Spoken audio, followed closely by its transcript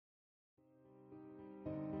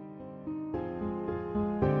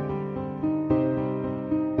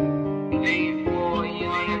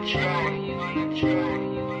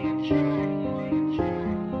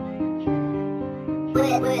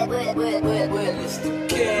Mr.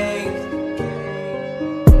 King.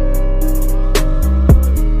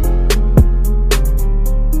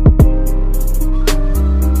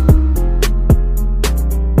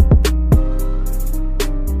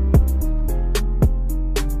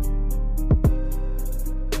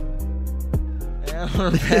 And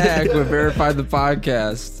we're back with Verified the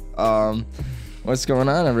Podcast. What's going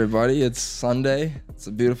on, everybody? It's Sunday. It's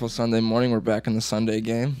a beautiful Sunday morning. We're back in the Sunday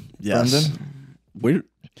game. Yes. Brendan?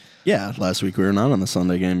 Last week we were not on the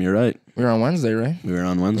Sunday game. You're right. We were on Wednesday, right? We were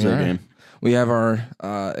on Wednesday All right. game. We have our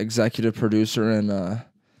executive producer and,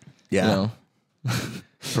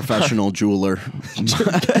 Professional jeweler.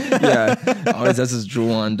 always has his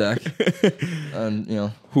jewel on deck. And,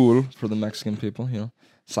 Hul for the Mexican people,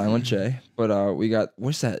 Silent J. But we got,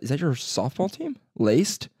 what's that? Is that your softball team?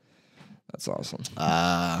 Laced? That's awesome.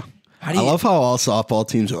 I love how all softball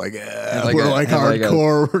teams are like, we're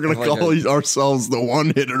hardcore. we're going to call ourselves the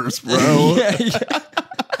one-hitters, bro.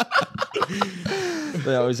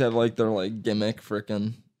 They always have their gimmick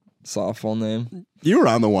freaking softball name. You were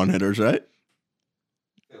on the one-hitters, right?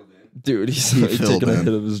 Dude, he's He taking a filled hit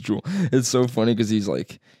of his jewel. It's so funny because he's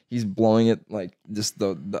blowing it just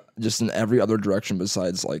just in every other direction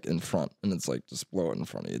besides in front, and it's just blow it in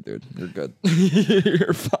front of you, dude. You're good.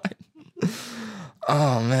 You're fine.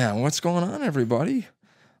 Oh man, what's going on, everybody?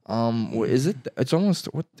 What is it? It's almost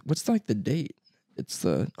what's the date? It's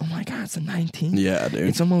oh my god, it's the 19th. Yeah, dude.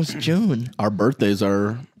 It's almost June. Our birthdays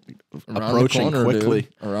are approaching quickly.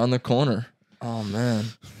 Dude. Around the corner. Oh man.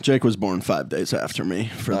 Jake was born 5 days after me.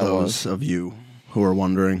 For I those of you who are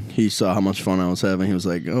wondering, he saw how much fun I was having. He was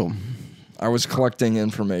like, "Oh, I was collecting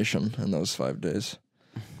information in those 5 days.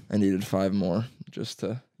 I needed 5 more just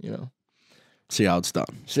to, see how it's done."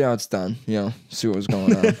 see how it's done. See what was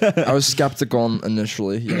going on. I was skeptical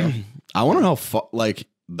initially. I wonder how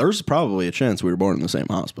there's probably a chance we were born in the same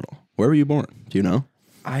hospital. Where were you born? Do you know?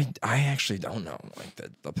 I actually don't know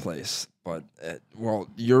the place, but were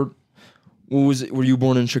you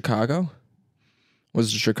born in Chicago?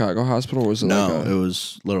 Was it Chicago Hospital? Or was it No, it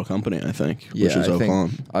was Little Company, I think, which is I Oak think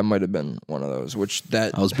Lawn. I might have been one of those.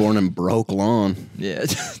 I was born in Broke Lawn. Yeah,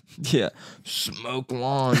 yeah, Smoke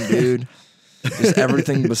Lawn, dude. Just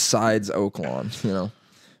everything besides Oak Lawn,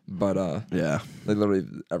 But Yeah. literally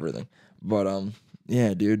everything. But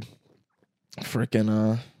yeah, dude.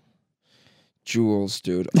 Freaking jewels,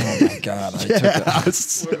 dude. Oh my god,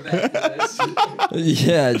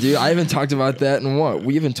 yeah, dude. I haven't talked about that in what?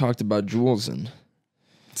 We haven't talked about jewels in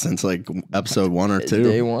Since episode 1 or 2.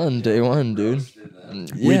 Day one, dude.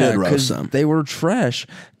 We did roast them. They were trash.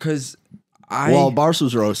 Because Bars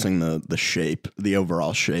was roasting the shape, the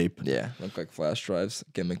overall shape. Yeah, look like flash drives,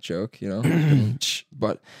 gimmick joke,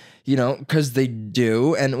 But, because they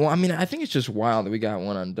do. And, I think it's just wild that we got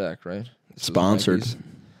one on deck, right? Sponsored.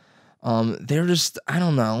 They're just, I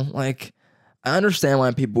don't know. I understand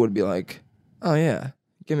why people would be like, oh, yeah,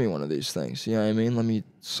 give me one of these things. You know what I mean? Let me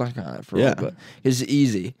suck on it for a little bit. It's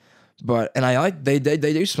easy. But, and I they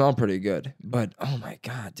do smell pretty good. But, oh, my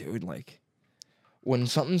God, dude. When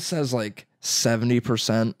something says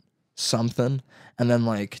 70% something and then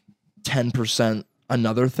 10%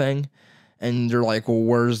 another thing, and you're like, well,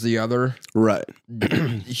 where's the other Right.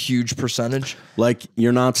 huge percentage?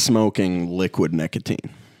 You're not smoking liquid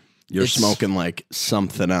nicotine. You're smoking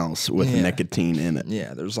something else with nicotine in it.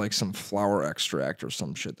 Yeah, there's some flower extract or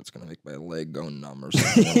some shit that's gonna make my leg go numb or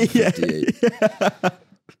something. 58.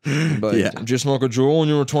 But did you smoke a jewel when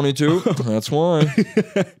you were 22? That's why.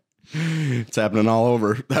 It's happening all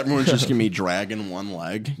over. That one's just gonna be dragging one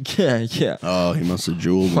leg. Yeah. Oh, he must have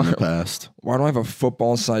jeweled in the past. Why do I have a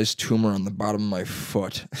football-sized tumor on the bottom of my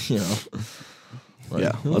foot? Yeah,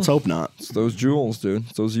 let's hope not. It's those jewels, dude.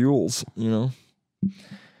 It's those Yules,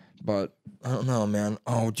 But I don't know, man.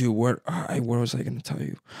 Oh, dude, what was I going to tell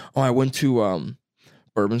you? Oh, I went to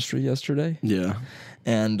Bourbon Street yesterday. Yeah.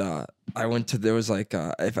 And I went to, there was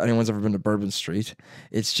if anyone's ever been to Bourbon Street,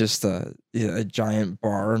 it's just a giant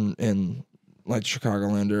bar in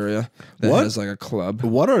Chicagoland area that has a club.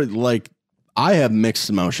 What are I have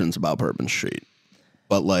mixed emotions about Bourbon Street,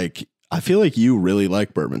 but I feel like you really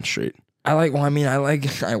like Bourbon Street. I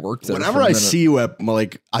worked there. Whenever I see you at,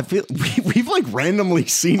 I feel we've randomly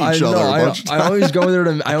seen each other a bunch of times. I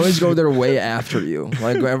always go there way after you.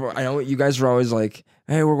 I know you guys were always like,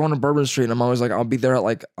 hey, we're going to Bourbon Street. And I'm always like, I'll be there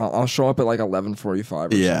at I'll show up at 11:45 or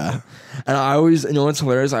something. And I always, what's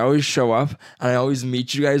hilarious? I always show up and I always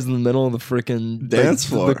meet you guys in the middle of the freaking dance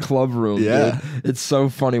floor, the club room. Yeah. Dude. It's so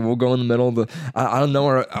funny. We'll go in the middle of the, I don't know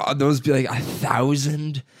where, those be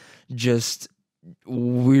 1,000 just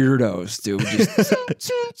weirdos, dude. Just,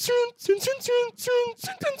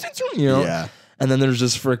 Yeah. And then there's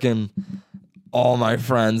just freaking all my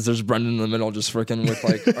friends. There's Brendan in the middle, just freaking with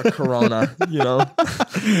like a Corona, you know?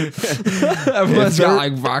 Everyone's got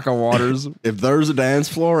like vodka waters. If there's a dance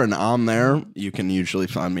floor and I'm there, you can usually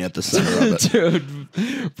find me at the center of it.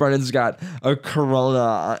 Dude, Brendan's got a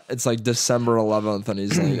Corona. It's like December 11th, and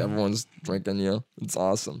he's like, everyone's drinking, you know? It's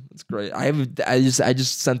awesome. It's great. I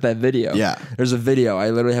just sent that video. Yeah. There's a video. I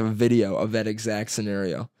literally have a video of that exact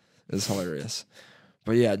scenario. It's hilarious.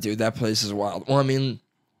 But yeah, dude, that place is wild. Well, I mean,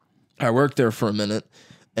 I worked there for a minute,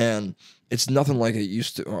 and it's nothing like it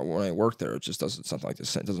used to. When I worked there, it just doesn't sound like the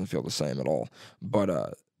same. It doesn't feel the same at all.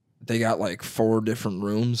 But they got like 4 different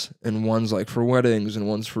rooms, and one's like for weddings, and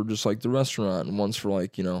one's for just like the restaurant, and one's for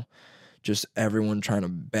like, you know, just everyone trying to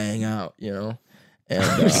bang out, you know.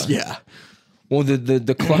 And yeah. Well,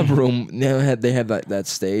 the club room, they had that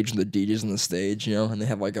stage, the DJs on the stage, you know, and they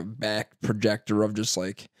have like a back projector of just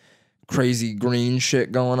like crazy green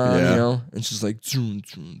shit going on, you know? It's just like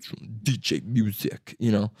DJ music,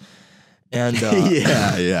 you know? And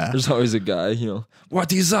yeah. There's always a guy, you know,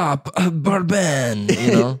 what is up, Bourbon,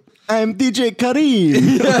 you know? I'm DJ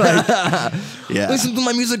Kareem. Listen to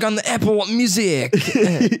my music on the Apple Music.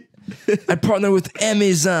 I partner with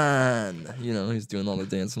Amazon. You know, he's doing all the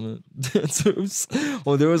dance moves.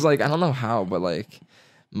 Well, there was like, I don't know how, but like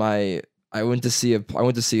I went to see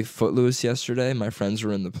Footloose yesterday. My friends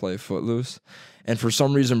were in the play Footloose, and for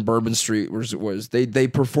some reason Bourbon Street was they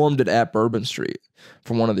performed it at Bourbon Street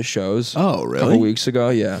for one of the shows. Oh, really? A couple weeks ago,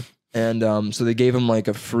 yeah. And so they gave him like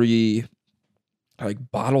a free like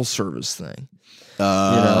bottle service thing.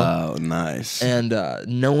 Oh, nice. And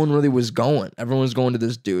no one really was going. Everyone was going to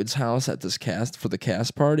this dude's house at this cast for the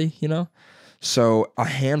cast party, you know? So a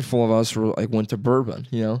handful of us went to Bourbon,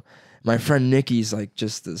 you know? My friend Nikki's like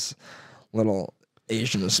just this little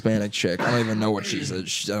Asian Hispanic chick. I don't even know what she is.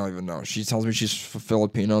 I don't even know. She tells me she's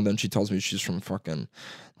Filipino, then she tells me she's from fucking,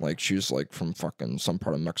 like, she's like from fucking some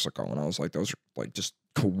part of Mexico. And I was like, those are like just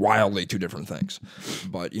wildly 2 different things.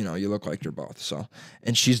 But, you know, you look like you're both. So,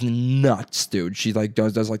 and she's nuts, dude. She like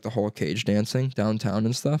does like the whole cage dancing downtown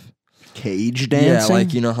and stuff. Cage dancing? Yeah,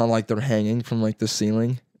 like, you know how like they're hanging from like the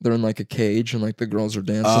ceiling? They're in like a cage and like the girls are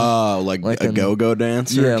dancing. Oh, like a go-go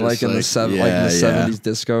dancer? Yeah, like in the 70s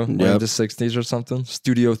disco, like Yep. the 60s or something.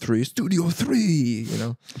 Studio 3, you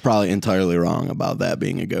know. Probably entirely wrong about that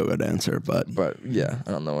being a go-go dancer, but yeah,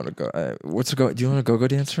 I don't know what a go. What's a go? Do you know what a go-go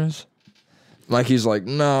dancer is? Like he's like,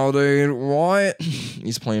 no, dude, what?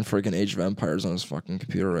 He's playing freaking Age of Empires on his fucking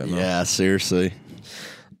computer right now. yeah, seriously.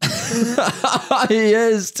 He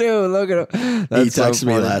is too. Look at him. He texted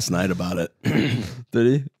me last night about it. Did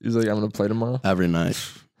he? He's like, I'm gonna play tomorrow. Every night.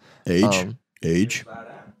 Age?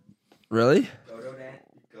 Really? Go-go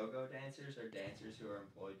dancers are dancers who are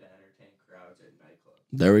employed to entertain crowds at nightclubs.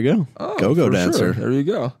 There we go. Oh, Go-go for dancer. Sure. There you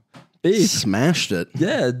go. Beef. Smashed it.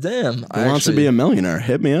 Yeah, damn. Who wants to be a millionaire?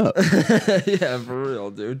 Hit me up. Yeah, for real,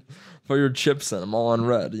 dude. Put your chips in. I'm all on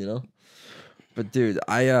red, you know. But dude,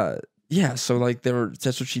 yeah. So like,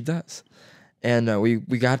 that's what she does. And we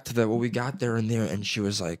got there and she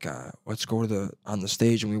was like, let's go on the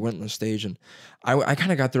stage, and we went on the stage, and I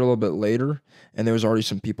kind of got there a little bit later, and there was already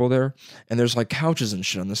some people there, and there's like couches and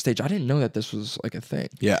shit on the stage. I didn't know that this was like a thing.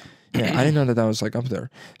 Yeah. Yeah, I didn't know that was like up there.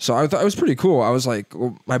 So I thought it was pretty cool. I was like,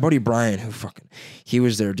 well, my buddy Brian, he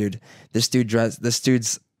was there, dude. This dude's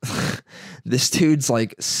this dude's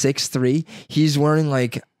like 6'3". He's wearing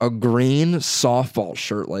like a green softball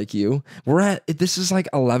shirt like you. This is like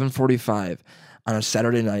 11:45 on a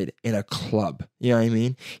Saturday night in a club. You know what I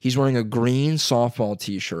mean? He's wearing a green softball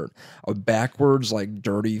t-shirt, a backwards like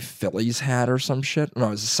dirty Phillies hat or some shit. No,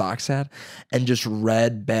 it was a Sox hat, and just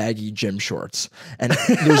red baggy gym shorts. And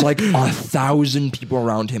there's like 1,000 people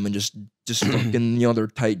around him, and just fucking, you know, their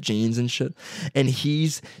tight jeans and shit. And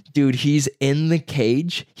he's in the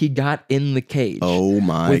cage. He got in the cage. Oh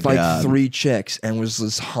my with like God. 3 chicks, and was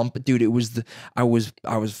this hump, dude. It was I was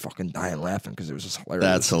fucking dying laughing because it was just hilarious.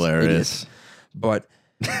 That's hilarious. But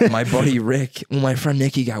my buddy Rick, my friend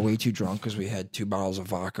Nikki got way too drunk because we had 2 bottles of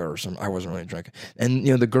vodka or something. I wasn't really drinking. And,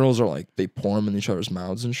 you know, the girls are like, they pour them in each other's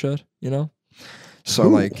mouths and shit, you know? So,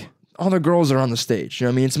 like, all the girls are on the stage. You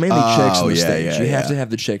know what I mean? It's mainly chicks on the stage. You have to have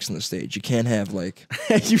the chicks on the stage. You can't have, like...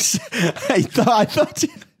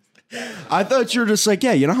 I thought you were just like,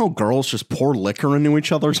 yeah, you know how girls just pour liquor into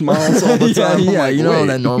each other's mouths all the time? Yeah, like, you know how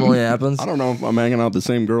that normally happens? I don't know if I'm hanging out with the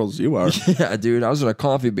same girls you are. Yeah, dude. I was at a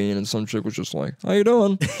coffee bean and some chick was just like, how you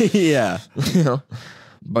doing? Yeah. You know?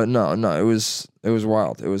 But no, it was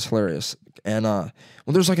wild. It was hilarious. And well,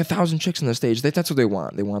 there's like 1,000 chicks on the stage. That's what they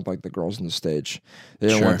want. They want like the girls on the stage. They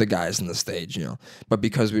don't want the guys on the stage, you know. But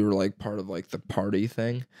because we were like part of like the party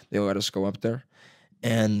thing, they let us go up there.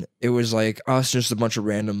 And it was like us, just a bunch of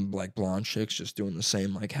random like blonde chicks just doing the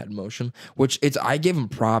same like head motion, which I give them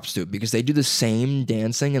props to because they do the same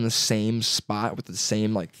dancing in the same spot with the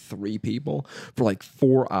same like 3 people for like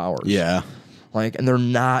 4 hours. Yeah. Like, and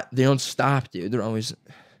they don't stop, dude. They're always,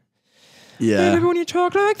 yeah. Baby, when you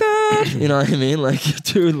talk like that, you know what I mean? Like,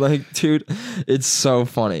 dude, it's so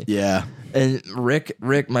funny. Yeah. And Rick,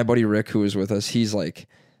 my buddy Rick, who was with us, he's like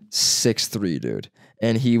 6'3", dude.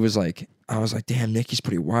 And he was like, I was like, damn, Nikki's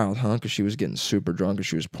pretty wild, huh? Because she was getting super drunk and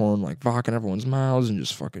she was pouring like vodka in everyone's mouths and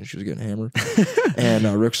just fucking, she was getting hammered. And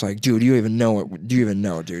Rick's like, dude, do you even know it? Do you even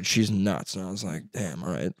know it, dude? She's nuts. And I was like, damn,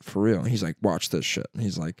 all right, for real. And he's like, watch this shit. And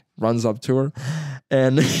he's like, runs up to her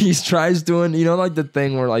and he tries doing, you know, like the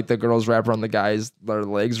thing where like the girls wrap around the guys, their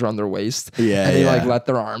legs around their waist. Yeah. And they like let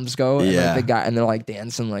their arms go. And Yeah. like the guy, and they're like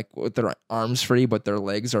dancing like with their arms free, but their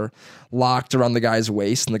legs are locked around the guy's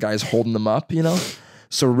waist and the guy's holding them up, you know?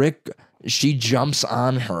 So Rick, she jumps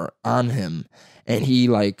on him, and he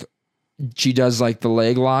like, she does like the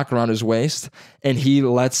leg lock around his waist, and he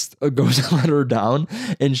goes to let her down,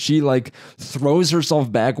 and she like throws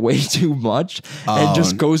herself back way too much and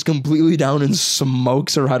just goes completely down and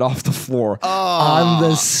smokes her head off the floor on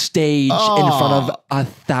the stage in front of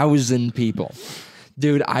 1,000 people.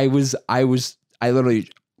 Dude, I literally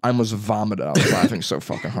almost vomited. I was laughing so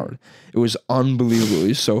fucking hard. It was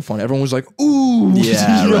unbelievably so funny. Everyone was like, ooh.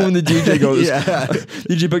 Yeah. You know, when the DJ goes, Yeah.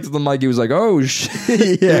 DJ picked up the mic, he was like, oh,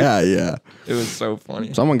 shit. Yeah. It was so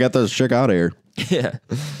funny. Someone get this chick out of here. Yeah.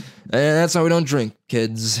 And that's how we don't drink,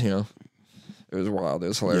 kids, you know. It was wild. It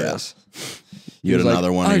was hilarious. You had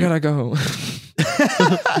another one. I gotta go.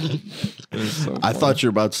 It was so I funny. thought you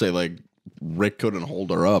were about to say like Rick couldn't hold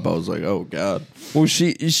her up. I was like, oh God. Well,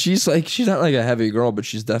 she's not like a heavy girl, but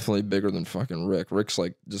she's definitely bigger than fucking Rick. Rick's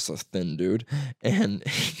like just a thin dude. And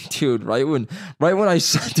dude, right when I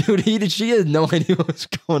saw, dude, she had no idea what was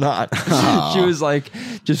going on. She was like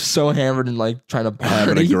just so hammered and like trying to party.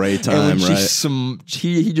 Having a great time, and when right?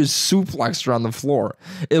 He just suplexed her on the floor.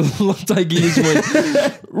 It looked like he just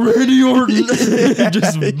went Randy Orton. He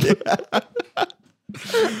just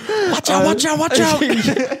watch out.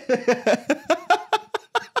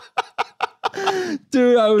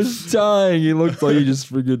 Dude, I was dying. He looked like he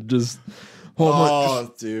just freaking just.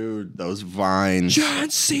 Oh, dude, those vines. John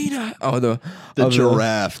Cena. Oh, The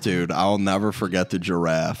giraffe, dude. I'll never forget the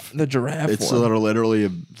giraffe. The giraffe. It's one. literally a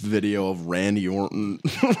video of Randy Orton.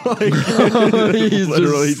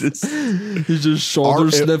 He's just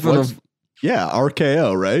shoulder sniffing.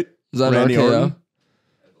 RKO, right? Is that Randy RKO? Orton?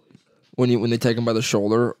 When they take him by the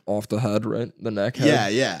shoulder off the head, right? The neck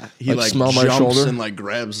head. Yeah. He Like, like smell my jumps shoulder? and like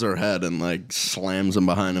grabs their head and like slams them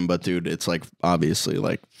behind him. But dude, it's like obviously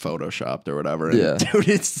like photoshopped or whatever. And, Yeah. dude,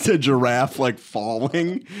 it's the giraffe like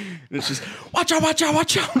falling. And it's just watch out.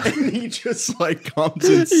 And he just like comes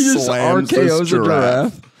and He just slams this RKO's a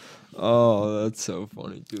giraffe. giraffe. Oh, that's so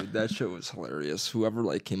funny, dude. That shit was hilarious. Whoever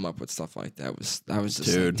like came up with stuff like that was just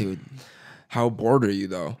Dude. like, dude. How bored are you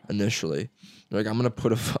though? Initially, like I'm gonna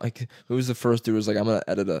put who was the first dude? Was like I'm gonna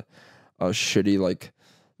edit a shitty like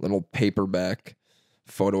little paperback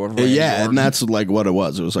photo of Randy Yeah, Orton. and that's like what it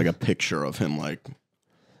was. It was like a picture of him like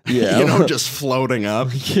yeah, just floating up.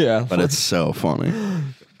 yeah. But it's so funny.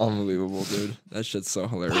 Unbelievable, dude. That shit's so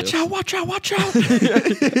hilarious. Watch out.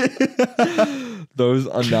 Those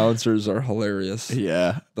announcers are hilarious.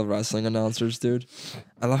 Yeah. The wrestling announcers, dude.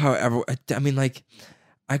 I love how I mean, like,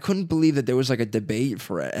 I couldn't believe that there was like a debate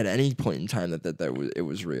for it at any point in time that it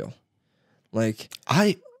was real. Like,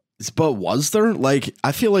 but was there? Like,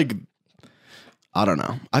 I feel like, I don't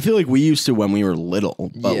know. I feel like we used to when we were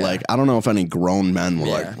little, but Yeah. like, I don't know if any grown men were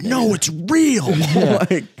Yeah, like, no, it's real. Yeah.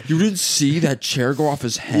 Like, you didn't see that chair go off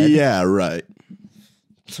his head? yeah, right.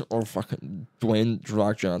 Or fucking Dwayne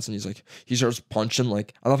Rock Johnson. He's like, he starts punching.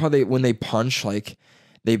 Like, I love how when they punch, like,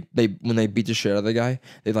 when they beat the shit out of the guy,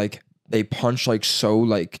 they punch like so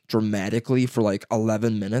like dramatically for like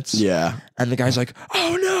 11 minutes. Yeah. And the guy's like,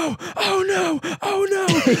 oh no.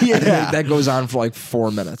 Yeah. And that goes on for like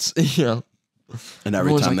 4 minutes. You know? And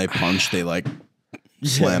every Everyone's time like, they punch, they like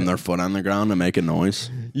slam their foot on the ground to make a noise.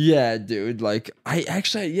 Yeah, dude. Like,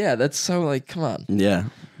 that's so like, come on. Yeah.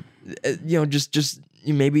 You know, just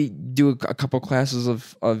you maybe do a couple classes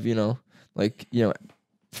of like,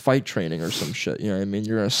 fight training or some shit. You know what I mean?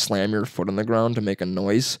 You're gonna slam your foot on the ground to make a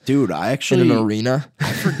noise, Dude, I actually in an arena.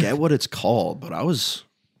 I forget what it's called, but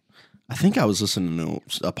I think I was listening to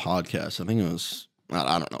a podcast. I think it was,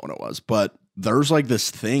 I don't know what it was, but there's like this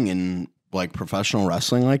thing in like professional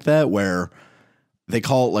wrestling like that where they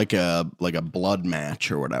call it like a blood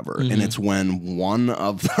match or whatever, and it's when one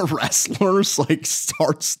of the wrestlers like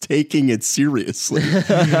starts taking it seriously,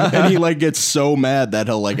 and he like gets so mad that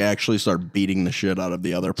he'll like actually start beating the shit out of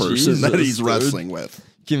the other person that he's wrestling with.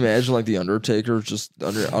 Can you imagine like the Undertaker just the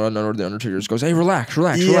Undertaker just goes, "Hey, relax."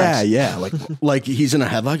 Yeah, like he's in a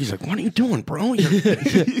headlock. He's like, "What are you doing, bro?"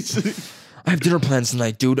 I have dinner plans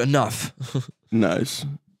tonight, dude. Enough. Nice.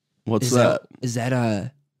 What's that? Is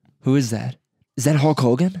that who is that? Is that Hulk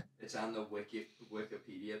Hogan? It's on the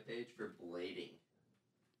Wikipedia page for blading.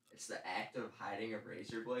 It's the act of hiding a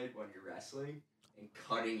razor blade when you're wrestling and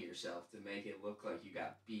cutting yourself to make it look like you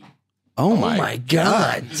got beat. Oh my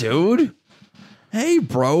god, dude. Hey,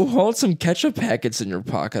 bro, hold some ketchup packets in your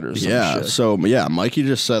pocket or something. So Mikey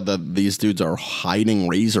just said that these dudes are hiding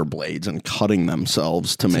razor blades and cutting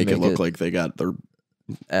themselves to make it look like they got their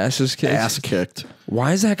ass kicked.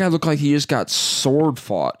 Why does that guy look like he just got sword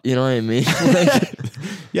fought? You know what I mean? Like,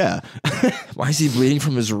 yeah. Why is he bleeding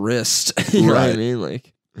from his wrist? You know what I mean?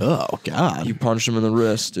 Like, oh god, you punched him in the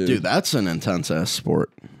wrist, dude. Dude, that's an intense ass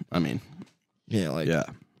sport. I mean, yeah.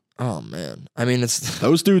 Oh man, I mean, it's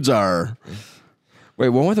those dudes are. Wait,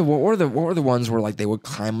 what were the ones where like they would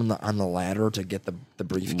climb on the ladder to get the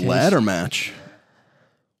briefcase? Ladder match.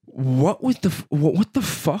 What the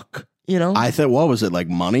fuck? You know, I thought, what was it, like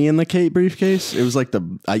money in the briefcase? It was like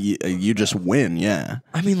you just win, yeah.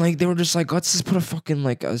 I mean, like they were just like, let's just put a fucking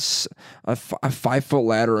like a 5-foot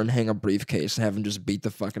ladder and hang a briefcase and have them just beat the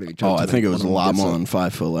fuck out of each other. Oh, I think it was a lot more than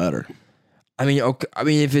 5-foot ladder. I mean,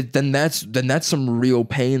 okay, if it then that's some real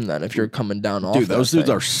pain then if you're coming down off. Dude, those dudes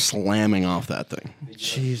thing. are slamming off that thing.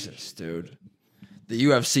 Jesus, dude. The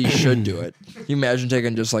UFC should do it. Can you imagine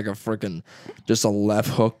taking just like just a left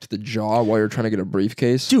hook to the jaw while you're trying to get a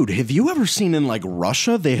briefcase? Dude, have you ever seen in like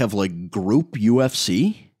Russia, they have like group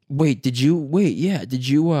UFC? Wait,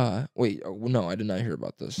 wait, oh, no, I did not hear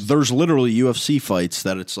about this. There's literally UFC fights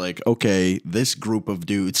that it's like, okay, this group of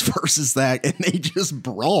dudes versus that, and they just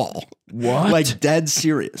brawl. What? Like dead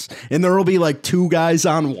serious. And there will be like 2 guys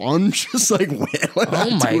on one, just like,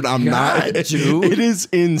 oh my dude, I'm God, not, dude. It is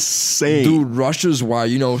insane. Dude, Russia's why,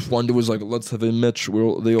 if one dude was like, let's have a match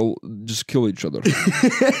where they'll just kill each other.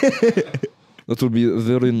 That would be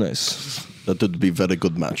very nice. That would be very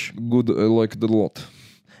good match. Good, I like it a lot.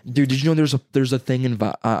 Dude, did you know there's a thing in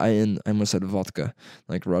I almost said vodka,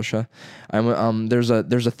 like Russia. There's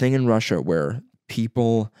a thing in Russia where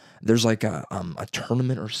people there's like a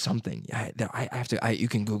tournament or something. I have to you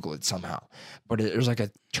can Google it somehow, but there's like a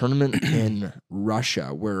tournament in Russia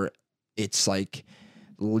where it's like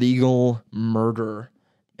legal murder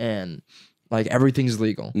and like everything's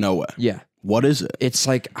legal. No way. Yeah. What is it? It's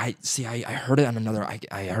like I heard it on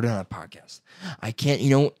I heard it on a podcast. I can't,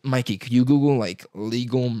 Mikey, could you Google like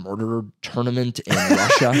legal murder tournament in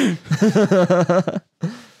Russia?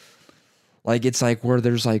 Like it's like where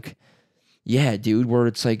there's like, yeah, dude, where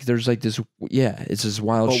it's like there's like this, yeah, it's this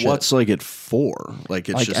wild shit. But what's like it for? Like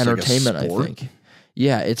it's like just entertainment, like a sport? I think.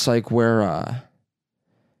 Yeah, it's like where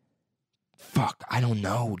fuck, I don't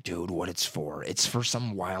know, dude, what it's for. It's for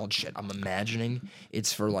some wild shit. I'm imagining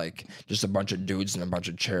it's for like just a bunch of dudes and a bunch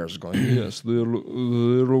of chairs going, yes, they're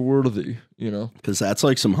worthy, Because that's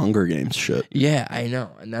like some Hunger Games shit. Yeah, I know.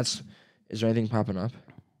 And is there anything popping up?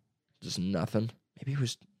 Just nothing. Maybe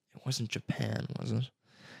it wasn't Japan, was it? Have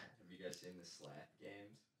you guys seen the slap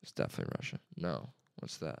games? It's definitely Russia. No.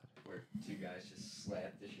 What's that? Where 2 guys just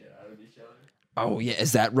slap the shit out of each other? Oh, yeah.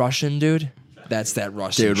 Is that Russian, dude? That's that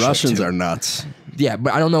Russian Dude, shit Russians too. are nuts. Yeah,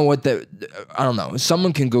 but I don't know I don't know.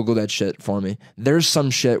 Someone can Google that shit for me. There's some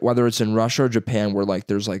shit, whether it's in Russia or Japan, where like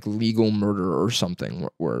there's like legal murder or something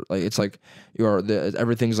where like it's like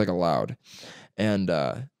everything's like allowed. And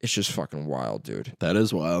it's just fucking wild, dude. That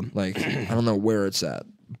is wild. Like, I don't know where it's at.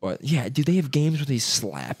 But yeah, do they have games where they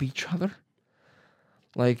slap each other?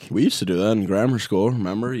 Like We used to do that in grammar school.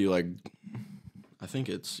 Remember? You like, I think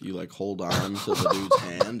you like hold on to the dude's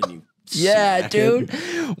hand and you yeah, dude.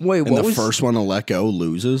 It. Wait, and what the was first one to let go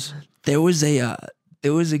loses? There was a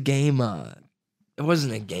game. It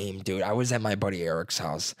wasn't a game, dude. I was at my buddy Eric's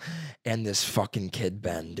house, and this fucking kid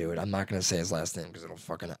Ben, dude. I'm not gonna say his last name because it'll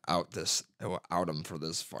fucking it will out him for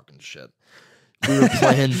this fucking shit. We were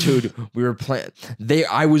playing, dude.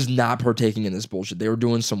 I was not partaking in this bullshit. They were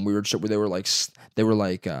doing some weird shit where they were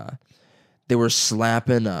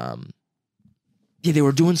slapping. Yeah, they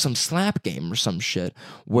were doing some slap game or some shit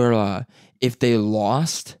where if they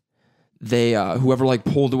lost, they whoever like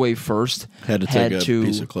pulled away first had to take a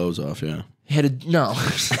piece of clothes off. Yeah, no.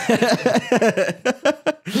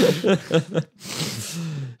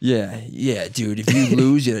 Yeah, dude. If you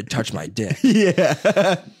lose, you had to touch my dick.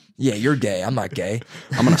 Yeah. Yeah, you're gay. I'm not gay.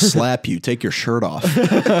 I'm gonna slap you. Take your shirt off.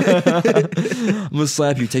 I'm gonna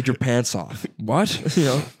slap you. Take your pants off. What? You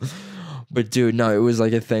know. But dude, no, it was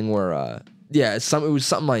like a thing where, it was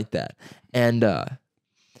something like that, and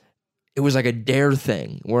it was like a dare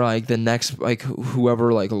thing where like the next like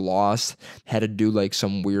whoever like lost had to do like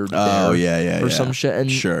some weird dare some shit,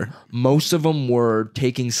 and sure, most of them were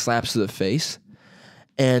taking slaps to the face,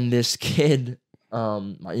 and this kid,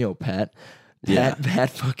 Pat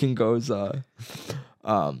fucking goes,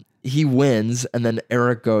 he wins, and then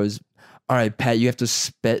Eric goes, all right, Pat, you have to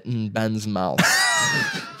spit in Ben's mouth.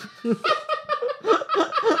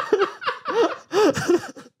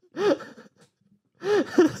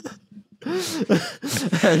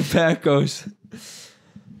 And Pat goes,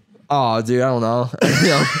 oh, dude, I don't know.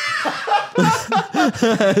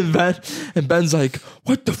 And Ben's like,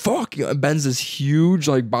 what the fuck? And Ben's this huge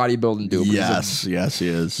like bodybuilding dude. Yes, he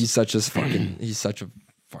is. He's such a fucking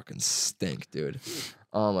stink, dude.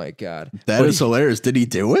 Oh my god, that is hilarious. Did he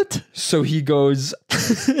do it? So he goes,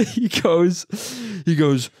 he goes,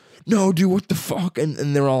 no, dude, what the fuck?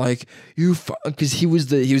 And they're all like, you because he was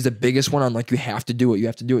the biggest one on like, you have to do it.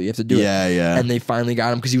 Yeah. And they finally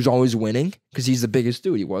got him because he was always winning because he's the biggest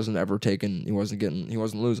dude. He wasn't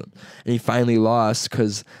losing. And he finally lost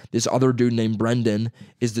because this other dude named Brendan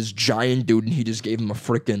is this giant dude, and he just gave him a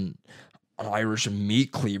freaking Irish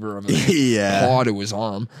meat cleaver of a paw to his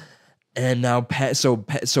arm. And now Pat, so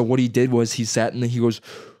what he did was he sat and he goes,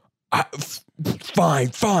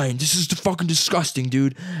 fine, this is fucking disgusting,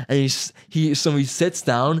 dude. And he sits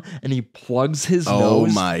down and he plugs his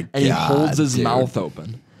nose and he holds his mouth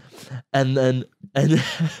open, and then and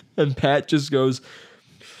Pat just goes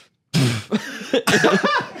and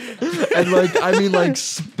like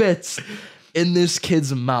spits in this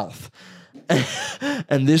kid's mouth,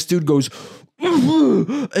 and this dude goes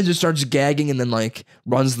and just starts gagging, and then like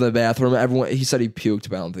runs to the bathroom. Everyone, he said he puked,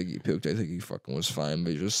 but I don't think he puked. I think he fucking was fine,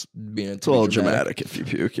 but just being a little dramatic if you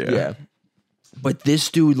puke. Yeah. But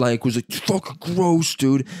this dude like was like, fucking gross,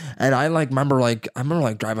 dude. And I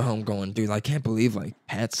remember driving home going, dude, I can't believe like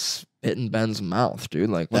Pat's spitting Ben's mouth,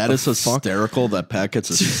 dude. Like, what that is hysterical that Pat gets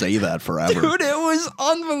to say that forever. Dude, it was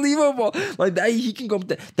unbelievable. Like that, he can go.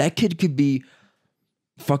 That kid could be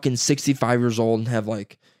fucking 65 years old and have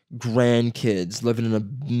like grandkids living in a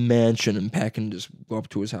mansion, and Pat can just go up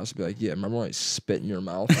to his house and be like, yeah, remember when I spit in your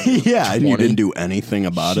mouth? Yeah, and you didn't do anything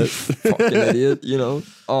about it. Fucking idiot, you know?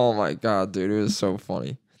 Oh my god, dude, it was so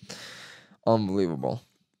funny. Unbelievable.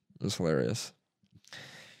 It was hilarious.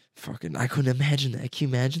 Fucking, I couldn't imagine that. Can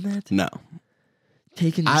you imagine that? No.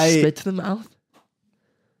 Taking spit to the mouth?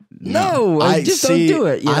 No, I just don't do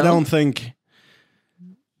it. You know? I don't think...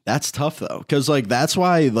 That's tough though, because like that's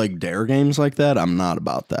why like dare games like that, I'm not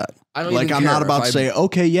about that. I don't like even I'm care not about to say,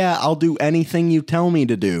 okay, yeah, I'll do anything you tell me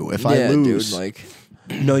to do if I lose. Dude, like,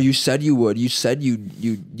 no, you said you would. You said you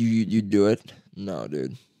do it. No,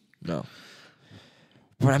 dude, no.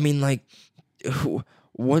 But I mean, like,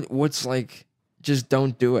 what's like, just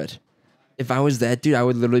don't do it. If I was that dude, I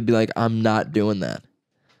would literally be like, I'm not doing that.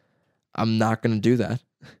 I'm not gonna do that.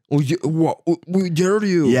 We dare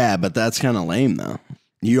you. Yeah, but that's kind of lame though.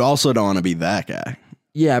 You also don't want to be that guy.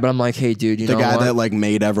 Yeah, but I'm like, hey, dude, you know the guy what? that like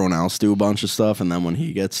made everyone else do a bunch of stuff, and then when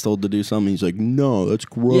he gets told to do something, he's like, no, that's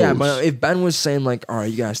gross. Yeah, but if Ben was saying like, all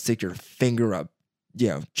right, you gotta stick your finger up,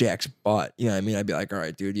 Jack's butt, you know what I mean? I'd be like, all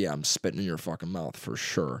right, dude, yeah, I'm spitting in your fucking mouth for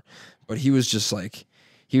sure. But he was just like,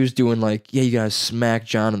 he was doing like, yeah, you gotta smack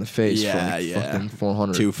John in the face for like fucking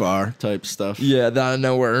 400. Too far type stuff. Yeah, out of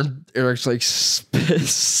nowhere, Eric's like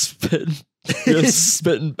spitting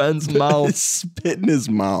Ben's mouth. Spit in his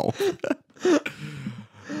mouth.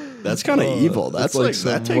 That's kind of evil. That's like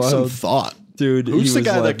that takes some thought. Dude, who's the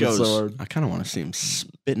guy that goes, so I kind of want to see him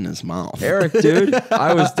spit in his mouth. Eric, dude.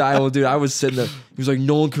 I was dying. Dude, I was sitting there. He was like,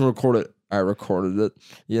 no one can record it. I recorded it.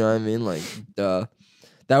 You know what I mean? Like, duh.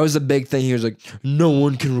 That was the big thing. He was like, no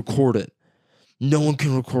one can record it. No one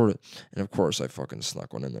can record it. And of course, I fucking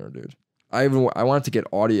snuck one in there, dude. I wanted to get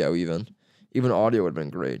audio even. Even audio would have been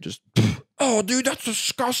great. Just, oh, dude, that's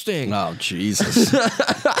disgusting. Oh, Jesus.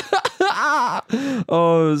 Oh, it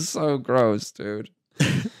was so gross, dude.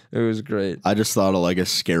 It was great. I just thought of like a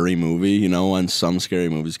scary movie, you know, when some scary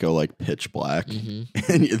movies go like pitch black, and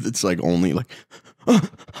it's like only like, you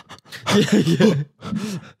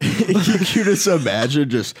just imagine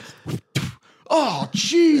just, oh,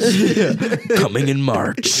 jeez, coming in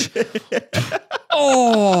March.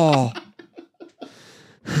 Oh.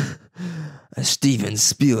 Steven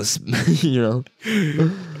Spielberg, you know,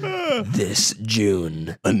 this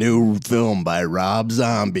June. A new film by Rob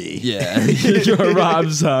Zombie. Yeah, you're Rob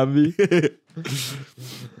Zombie.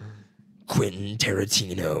 Quentin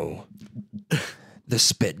Tarantino, The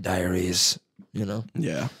Spit Diaries, you know?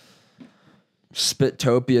 Yeah.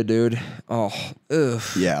 Spittopia, dude. Oh, ugh.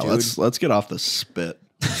 Yeah, dude. let's get off the spit.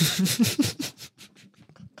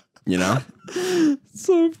 You know?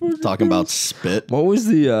 So fucking Talking about spit. What was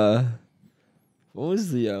the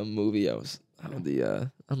movie I was I don't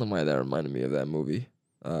know why that reminded me of that movie.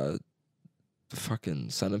 The fucking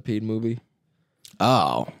Centipede movie.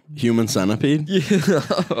 Oh, Human Centipede?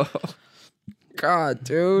 Yeah. God,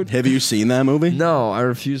 dude. Have you seen that movie? No, I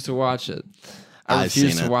refuse to watch it. I I've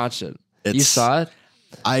refuse seen to it. watch it. You It's- saw it?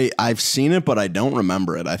 I've seen it, but I don't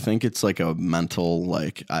remember it. I think it's like a mental,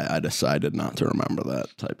 like, I decided not to remember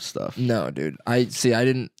that type of stuff. No, dude. I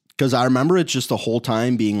didn't. Because I remember it just the whole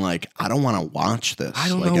time being like, I don't want to watch this I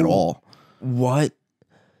don't like know at all. What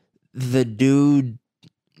the dude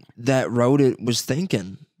that wrote it was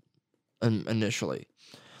thinking initially.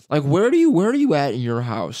 Like, where are you at in your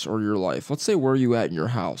house or your life? Let's say where are you at in your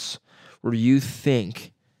house where you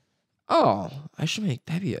think, oh,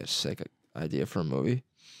 that'd be a sick idea for a movie.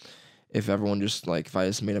 If everyone just if I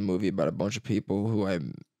just made a movie about a bunch of people who I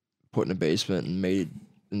put in a basement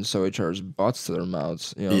and sew each other's butts to their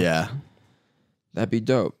mouths, you know? Yeah. That'd be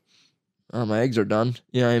dope. Oh, my eggs are done.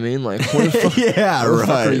 You know what I mean? Like, where the fuck, Yeah, where the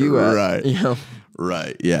fuck are you at? right. You know?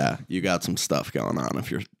 Right. Yeah. You got some stuff going on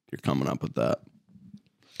if you're coming up with that.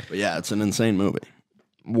 But yeah, it's an insane movie.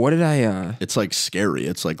 What did I It's like scary.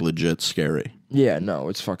 It's like legit scary. Yeah, no,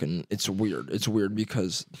 it's weird. It's weird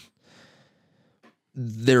because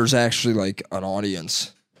there's actually like an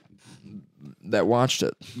audience that watched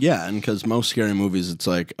it. Yeah, and because most scary movies, it's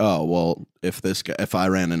like, oh well, if I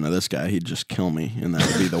ran into this guy, he'd just kill me, and that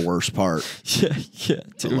would be the worst part. Yeah,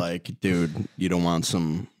 But like, dude, you don't want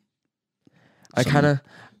some. I kind of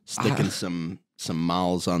sticking some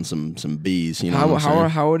mouths on some bees. You know what I'm saying?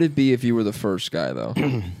 how would it be if you were the first guy though?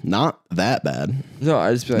 Not that bad. No,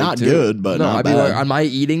 I just be like, Not dude, good, but no, not I'd be bad. like, am I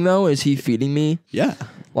eating though? Is he feeding me Yeah.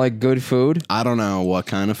 like good food? I don't know what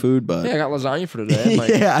kind of food, but Yeah, I got lasagna for today. I'm like,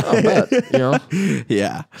 Yeah. I'll bet, you know.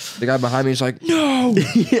 yeah. The guy behind me is like, no,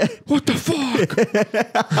 what the fuck?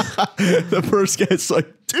 The first guy's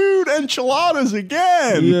like, dude, enchiladas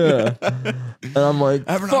again. Yeah, and I'm like,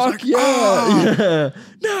 Everyone's fuck like, yeah, "Oh." yeah,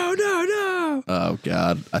 no. Oh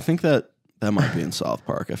God, I think that might be in South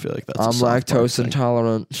Park. I feel like that's. I'm a South Park lactose thing.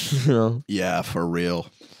 intolerant. You know, Yeah, for real.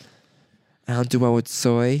 I don't do well with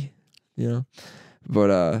soy. You know,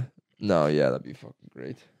 but no, yeah, that'd be fucking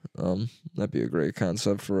great. That'd be a great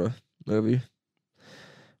concept for a movie.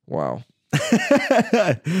 Wow.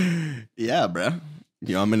 Yeah, bro.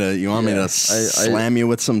 You want me to I slam you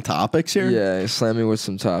with some topics here? Yeah, slam me with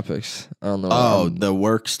some topics. I don't know. Oh, the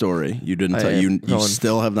work story. You didn't tell you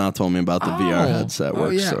still have not told me about the VR headset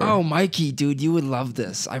work story. Oh, Mikey, dude, you would love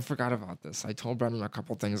this. I forgot about this. I told Brendan a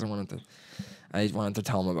couple things I wanted to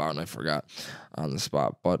tell him about, and I forgot on the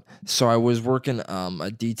spot. But so I was working a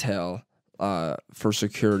detail for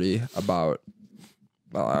security about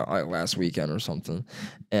last weekend or something,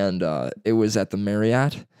 and it was at the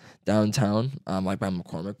Marriott downtown, like by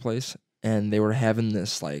McCormick Place, and they were having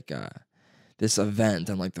this this event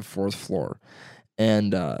on like the 4th floor,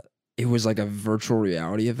 and it was like a virtual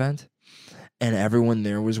reality event, and everyone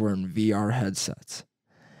there was wearing VR headsets.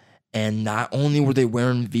 And not only were they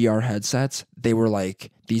wearing VR headsets, they were like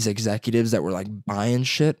these executives that were like buying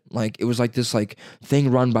shit. Like it was like this like thing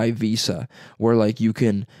run by Visa where like you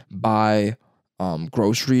can buy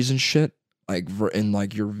groceries and shit like in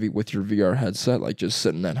like with your VR headset, like just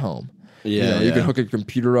sitting at home. Yeah, You can hook a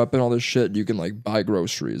computer up and all this shit. You can like buy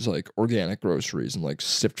groceries, like organic groceries, and like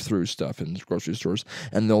sift through stuff in grocery stores,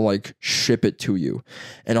 and they'll like ship it to you.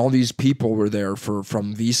 And all these people were there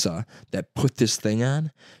from Visa that put this thing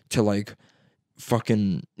on to like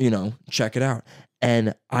fucking, check it out.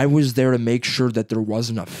 And I was there to make sure that there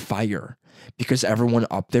wasn't a fire because everyone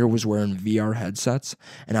up there was wearing VR headsets,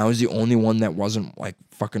 and I was the only one that wasn't like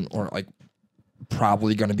fucking or like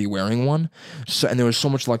probably going to be wearing one. So, and there was so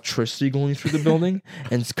much electricity going through the building,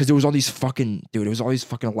 and because there was all these fucking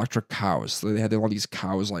electric cows. So they had all these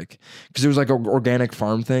cows, like, because it was like an organic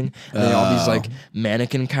farm thing, and they had all these like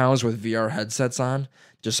mannequin cows with VR headsets on,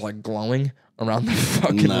 just like glowing around the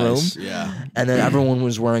fucking room. Yeah. And then everyone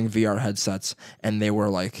was wearing VR headsets, and they were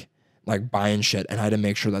like buying shit, and I had to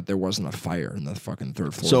make sure that there wasn't a fire in the fucking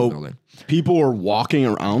 3rd floor of the building. People were walking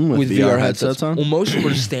around with VR headsets on? Well, most of them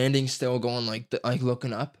were standing still, going like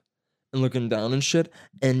looking up and looking down and shit.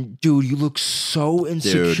 And dude, you look so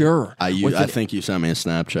insecure. Dude, I think you sent me a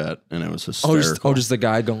Snapchat, and it was hysterical. Just the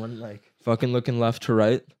guy going like fucking looking left to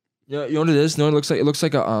right. You know what it is? No, it looks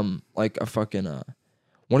like a fucking one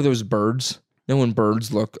of those birds. You know when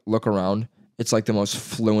birds look around it's like the most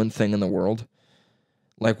fluent thing in the world.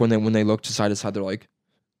 Like when they look to side, they're like,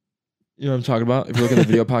 you know what I'm talking about? If you look at the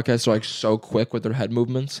video podcast, they're like so quick with their head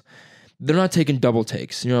movements. They're not taking double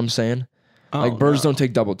takes. You know what I'm saying? Like birds don't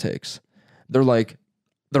take double takes. They're like,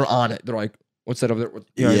 they're on it. They're like, what's that over there?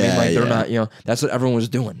 You know what I mean? Like they're not, you know, that's what everyone was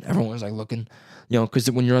doing. Everyone was like looking, you know,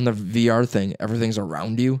 because when you're on the VR thing, everything's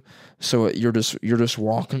around you. So you're just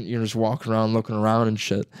walking around, looking around and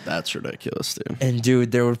shit. That's ridiculous, dude. And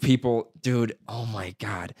dude, there were people, dude, oh my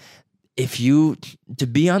God. To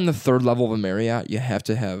be on the third level of a Marriott, you have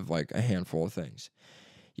to have like a handful of things.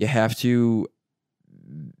 You have to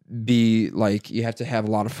you have to have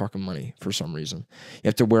a lot of fucking money for some reason. You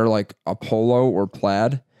have to wear like a polo or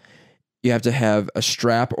plaid. You have to have a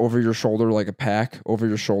strap over your shoulder, like a pack over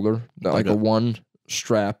your shoulder, like a one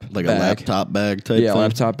strap, like bag. a laptop bag type. Yeah, thing?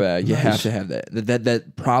 laptop bag. You have to have that.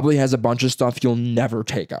 That probably has a bunch of stuff you'll never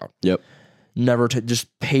take out. Yep. Never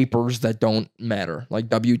just papers that don't matter, like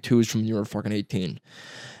W-2s from when you were fucking 18,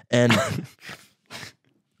 and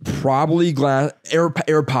probably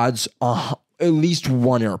AirPods. At least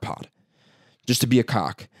one AirPod, just to be a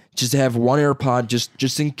cock. Just to have one AirPod,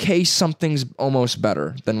 just in case something's almost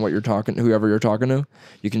better than what whoever you're talking to,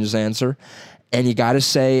 you can just answer. And you got to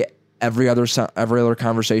say every other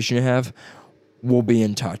conversation you have, we'll be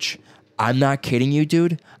in touch. I'm not kidding you,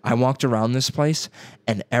 dude. I walked around this place,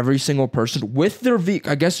 and every single person with their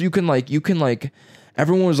I guess you can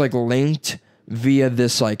everyone was like linked via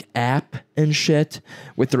this like app and shit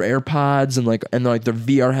with their AirPods and their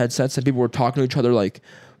VR headsets, and people were talking to each other like,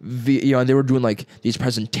 you know, and they were doing like these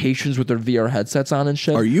presentations with their VR headsets on and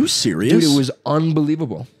shit. Are you serious? Dude, it was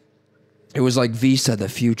unbelievable. It was like Visa the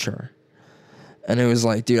future. And it was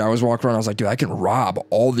like, dude, I was walking around, I was like, dude, I can rob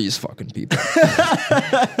all these fucking people.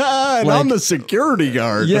 And I'm the security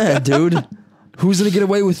guard. Yeah, dude. Who's gonna get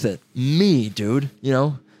away with it? Me, dude. You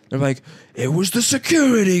know? They're like, it was the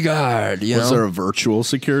security guard. Was there a virtual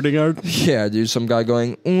security guard? Yeah, dude. Some guy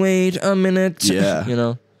going, wait a minute. Yeah. You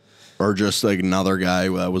know? Or just like another guy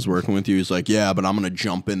that was working with you. He's like, yeah, but I'm going to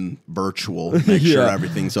jump in virtual, make sure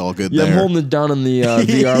everything's all good there. I'm holding it down in the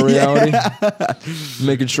VR reality.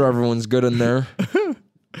 Making sure everyone's good in there.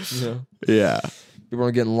 Yeah. People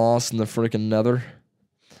are getting lost in the freaking nether.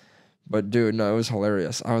 But dude, no, it was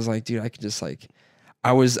hilarious. I was like, dude, I could just like,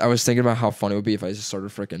 I was thinking about how funny it would be if I just started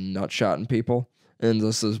freaking nut-shotting people and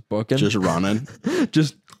this is booking. Just running.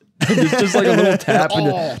 just like a little tap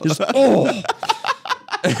and just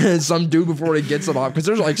and some dude before he gets it off, because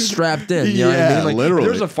they're like strapped in. You know what I mean? Like, literally. If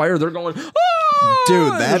there's a fire, they're going, oh!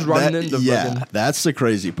 Dude, that's the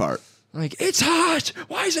crazy part. Like, it's hot.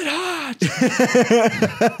 Why is it hot?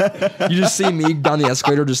 You just see me down the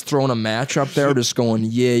escalator just throwing a match up there, just going,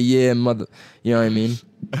 yeah, mother. You know what I mean?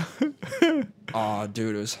 Oh,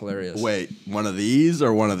 dude, it was hilarious. Wait, one of these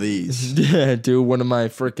or one of these? Yeah, dude, one of my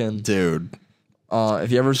freaking... Dude.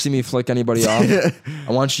 If you ever see me flick anybody off,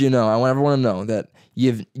 I want you to know, I want everyone to know that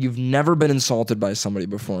you've never been insulted by somebody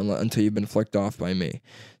before until you've been flicked off by me.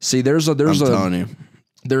 See, there's a way.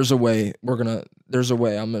 There's a way.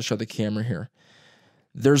 I'm gonna show the camera here.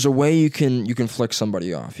 There's a way you can flick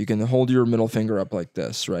somebody off. You can hold your middle finger up like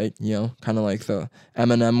this, right? You know, kind of like the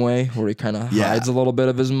Eminem way, where he kind of hides a little bit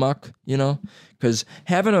of his muck. You know, because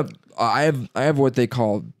I have what they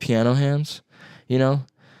call piano hands. You know.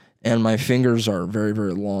 And my fingers are very,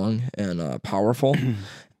 very long and powerful.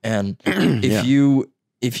 And if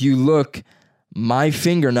you look, my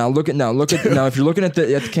finger now if you're looking at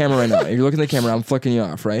the camera right now, if you're looking at the camera, I'm flicking you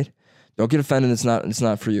off, right? Don't get offended. It's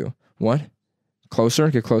not for you. What?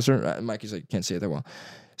 Closer? Get closer. Mikey's like, can't see it that well.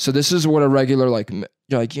 So this is what a regular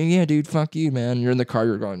you're like, yeah, dude, fuck you, man. You're in the car.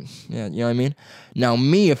 You're going, yeah, you know what I mean. Now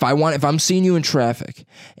me, if I'm seeing you in traffic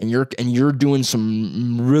and you're doing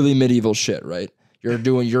some really medieval shit, right?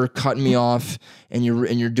 You're cutting me off and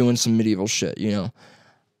you're doing some medieval shit, you know.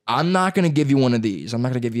 I'm not gonna give you one of these. I'm not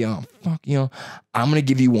gonna give you I'm gonna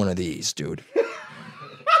give you one of these, dude.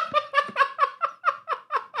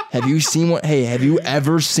 Have you seen one? Hey, have you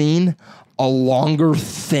ever seen a longer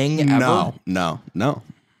thing ever? No.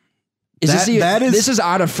 This is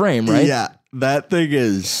out of frame, right? Yeah. That thing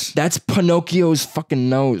is... That's Pinocchio's fucking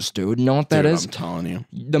nose, dude. You know what that is? I'm telling you.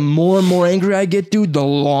 The more and more angry I get, dude, the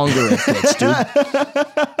longer it gets, dude.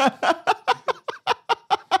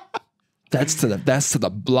 That's to the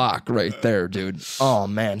block right there, dude. Oh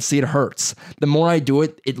man, see, it hurts. The more I do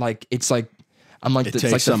it, it's like I'm like it's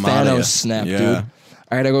like the Thanos snap, dude.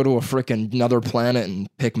 I gotta go to a freaking another planet and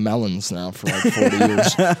pick melons now for like 40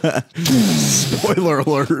 years. Spoiler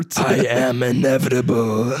alert. I am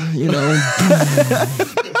inevitable, you know?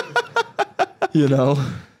 You know?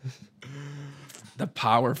 The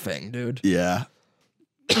power thing, dude. Yeah.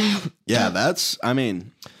 Yeah, that's. I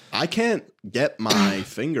mean, I can't get my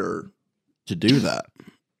finger to do that.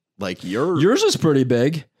 Like yours is pretty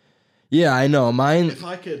big. Yeah, I know. Mine. If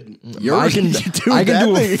I could, I can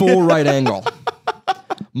do a full right angle.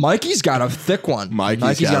 Mikey's got a thick one.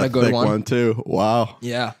 Mikey's got a good thick one too. Wow.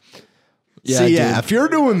 Yeah. Yeah. See, yeah. If you're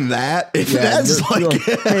doing that, that's like,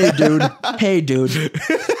 hey, dude.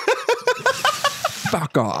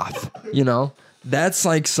 Fuck off. You know, that's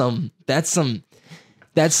like some.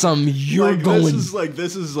 You're like, going.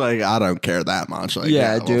 This is like I don't care that much. Like,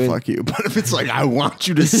 yeah, well, dude. Fuck you. But if it's like I want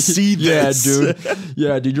you to see this,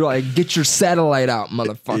 yeah, dude. You're like, get your satellite out,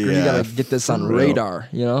 motherfucker. You gotta get this on radar.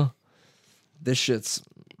 You know, this shit's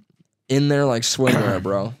in there like swimwear,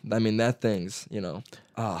 bro. I mean, that thing's, you know,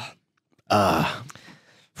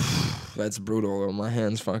 that's brutal. My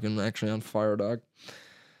hand's fucking actually on fire, dog.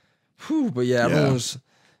 Whew, but yeah, everyone was.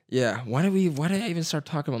 Yeah, why did I even start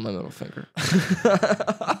talking about my middle finger?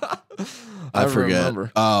 I forget.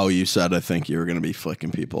 Remember. Oh, you said I think you were gonna be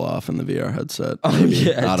flicking people off in the VR headset. Oh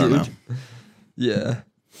yeah, I don't know. Yeah,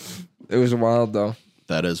 it was wild though.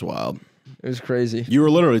 That is wild. It was crazy. You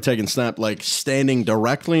were literally taking snap, like standing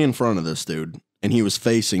directly in front of this dude, and he was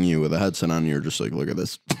facing you with a headset on. And you're just like, look at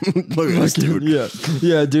this, look at this dude.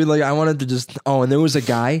 Yeah, dude. Like I wanted to just. Oh, and there was a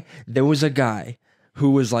guy who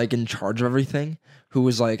was like in charge of everything. Who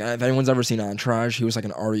was like, if anyone's ever seen Entourage, he was like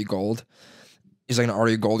an Ari Gold. He's like an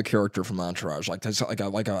Ari Gold character from Entourage. Like that's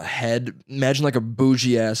like a head. Imagine like a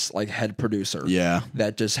bougie ass like head producer. Yeah.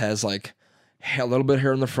 That just has like a little bit of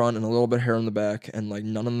hair in the front and a little bit of hair in the back and like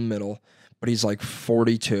none in the middle. But he's like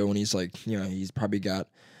 42 and he's like, you know, he's probably got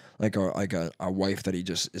like a wife that he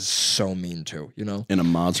just is so mean to, you know? In a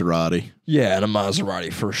Maserati. Yeah, in a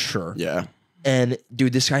Maserati for sure. Yeah. And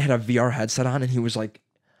dude, this guy had a VR headset on and he was like,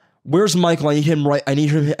 "Where's Michael? I need him right now.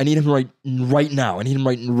 I need him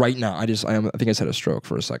right now." I think I just had a stroke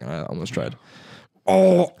for a second. I almost tried.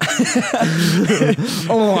 Oh,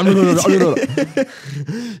 no.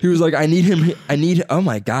 He was like, oh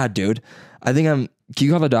my God, dude. Can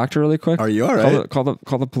you call the doctor really quick? Are you all right? Call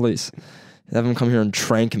the police. Have him come here and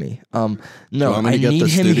trank me. No, I need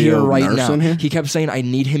him here right now. He kept saying, "I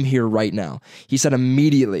need him here right now." He said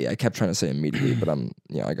immediately. I kept trying to say immediately, but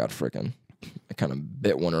I got freaking. I kind of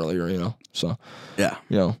bit one earlier, you know. So yeah,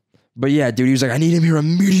 you know. But yeah, dude, he was like, "I need him here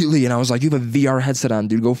immediately," and I was like, "You have a VR headset on,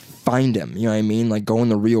 dude. Go find him." You know what I mean? Like, go in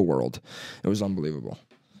the real world. It was unbelievable.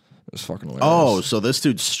 It was fucking hilarious. Oh, so this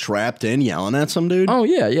dude's strapped in, yelling at some dude? Oh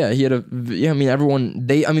yeah. He had I mean, everyone.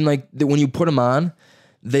 When you put him on,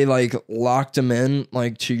 they like locked him in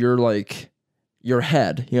like to your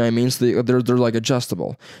head. You know what I mean? So they're like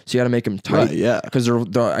adjustable. So you got to make them tight. Right, yeah. Because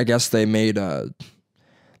I guess they made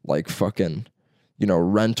like fucking. You know,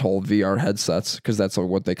 rental VR headsets because that's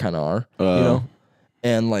what they kind of are, you know,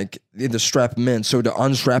 and like you had to strap them in. So to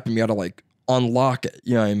unstrap them, you got to like unlock it.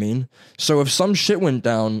 You know what I mean? So if some shit went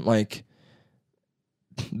down, like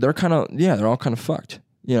they're all kind of fucked,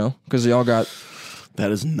 you know, because they all got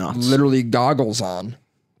that is nuts. Literally goggles on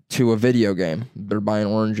to a video game. They're buying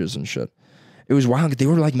oranges and shit. It was wild. They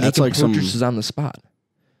were like making purchases on the spot.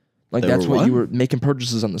 Like that's what you were making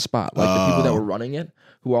purchases on the spot. Like the people that were running it,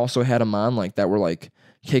 who also had them on, like that were like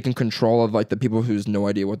taking control of like the people who's no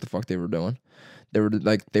idea what the fuck they were doing. They were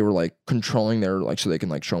like controlling their like so they can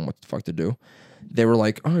like show them what the fuck to do. They were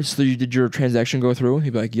like, "Oh, so did your transaction go through?"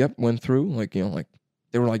 He'd be like, "Yep, went through." Like, you know, like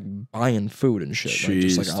they were like buying food and shit, Jeez, like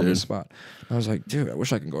just like on the spot. I was like, dude, I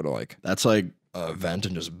wish I could go to like that's like an event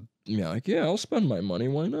and just I'll spend my money.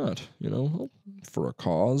 Why not? You know, for a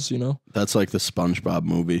cause. You know, that's like the SpongeBob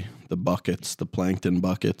movie, the buckets, the plankton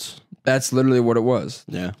buckets. That's literally what it was.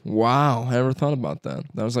 Yeah. Wow, I never thought about that.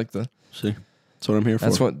 That was like see, that's what I'm here for.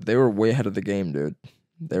 That's what they were way ahead of the game, dude.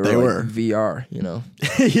 They were VR, you know.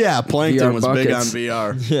 Yeah, Plankton VR was buckets. big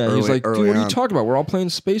on VR. Yeah, he was like, dude, what are you talking about? We're all playing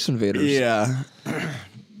Space Invaders. Yeah.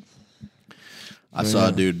 I saw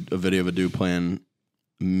a video of a dude playing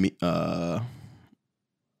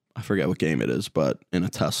I forget what game it is, but in a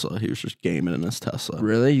Tesla. He was just gaming in his Tesla.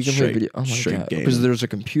 Really? You can play video? Oh my God. Gaming. Because there's a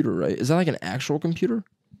computer, right? Is that like an actual computer?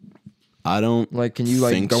 I don't like. Can you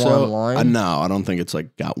like think go so. online? No, I don't think it's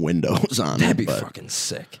like got Windows on That'd it. That'd be fucking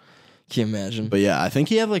sick. Can you imagine? But yeah, I think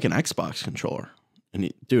he had like an Xbox controller. And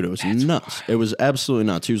it was nuts. Wild. It was absolutely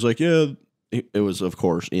nuts. He was like, yeah, it was, of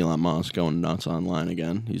course, Elon Musk going nuts online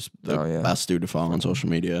again. He's the best dude to follow on social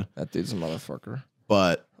media. That dude's a motherfucker.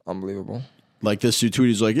 But unbelievable. Like this dude tweeted,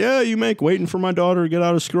 he's like, yeah, you make waiting for my daughter to get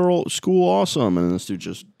out of school awesome. And this dude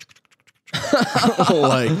just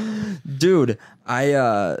like, dude,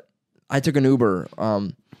 I took an Uber.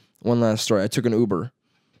 One last story. I took an Uber,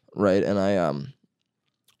 right? And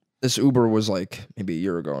this Uber was like maybe a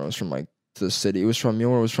year ago, and it was from like to the city. It was from, you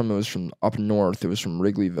know where it was from? It was from up north. It was from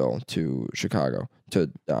Wrigleyville to Chicago, to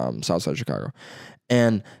south side of Chicago.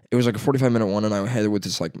 And it was like a 45-minute one, and I headed with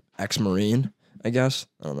this like ex-Marine, I guess.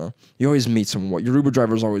 I don't know. You always meet your Uber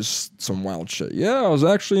driver's always some wild shit. Yeah, I was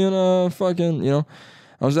actually in a fucking,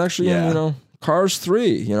 I was actually in, Cars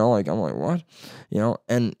 3, like, I'm like, what?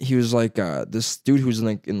 And he was like, this dude who was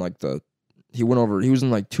he was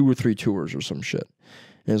in like 2 or 3 tours or some shit.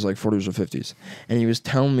 In his like 40s or 50s. And he was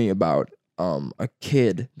telling me about a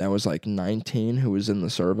kid that was like 19 who was in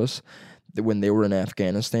the service. When they were in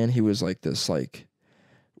Afghanistan, he was like this like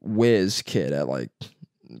whiz kid at like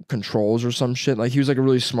controls or some shit. Like he was like a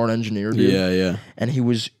really smart engineer, dude. Yeah. And he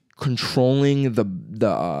was controlling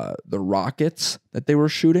the rockets that they were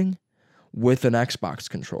shooting with an Xbox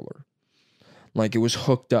controller. Like it was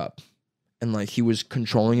hooked up. And like he was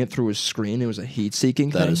controlling it through his screen. It was a heat-seeking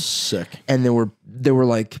thing. That is sick. And there were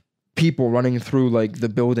like people running through like the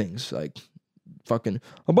buildings, like fucking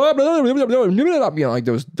like those the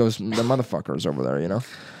motherfuckers over there,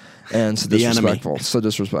 And so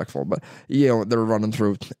disrespectful. But they're running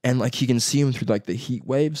through, and like he can see them through like the heat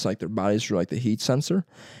waves, like their bodies through like the heat sensor,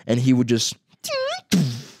 and he would just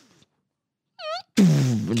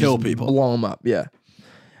kill people, blow them up, yeah.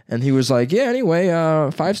 And he was like, anyway,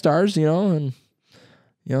 5 stars, and,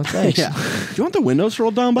 thanks. Yeah. Do you want the windows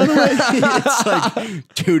rolled down, by the way? It's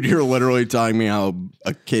like, dude, you're literally telling me how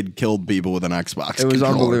a kid killed people with an Xbox It was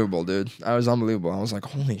controller. unbelievable, dude. I was unbelievable. I was like,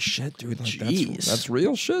 holy shit, dude. Like, that's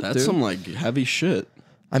real shit, That's dude. some, like, heavy shit.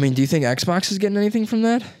 I mean, do you think Xbox is getting anything from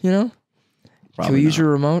that, Can Probably we use not.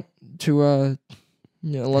 your remote to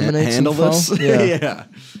eliminate handle some this? foe? Yeah.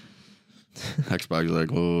 Xbox is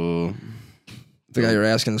like, oh. The guy you're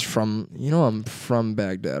asking is from, I'm from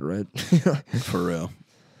Baghdad, right? For real.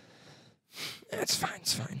 It's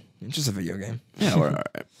fine. It's just a video game. Yeah, we're all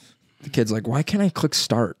right. The kid's like, why can't I click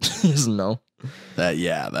start? He doesn't know.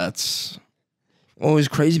 That's... Well, it was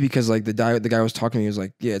crazy because like the guy was talking to me. He was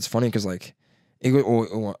like, yeah, it's funny because like, I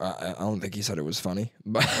don't think he said it was funny,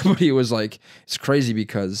 but he was like, it's crazy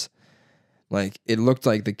because like it looked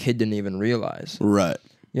like the kid didn't even realize. Right.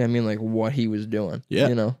 Yeah, I mean like what he was doing.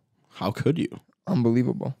 Yeah. How could you?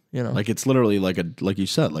 Unbelievable. Like it's literally like you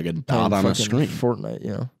said, like a dot on a screen.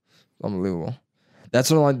 Fortnite, unbelievable. That's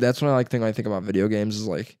what I think about video games is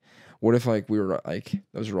like, what if like we were like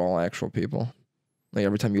those were all actual people? Like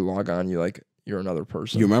every time you log on, you're another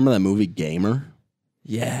person. You remember that movie Gamer?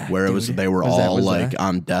 Yeah. Where dude. they were all like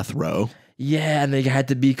on death row. Yeah, and they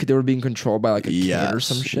were being controlled by like a kid or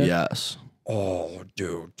some shit. Yes. Oh,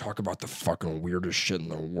 dude, talk about the fucking weirdest shit in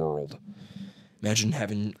the world. Imagine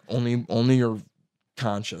having only your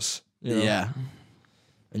conscious. Yeah.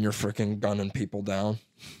 And you're freaking gunning people down.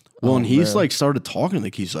 Well, and he's like started talking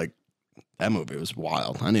like he's like, that movie was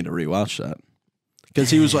wild. I need to rewatch that. Because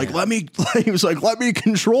he was like, let me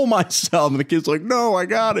control myself. And the kid's like, no, I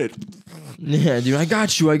got it. Yeah, dude, I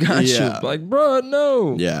got you. Like, bro,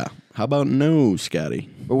 no. Yeah. How about no, Scotty?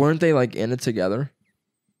 But weren't they like in it together?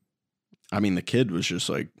 I mean, the kid was just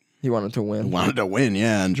like, he wanted to win.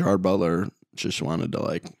 Yeah. And Gerard Butler just wanted to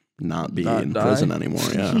like not be in prison anymore.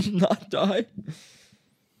 Yeah. Not die.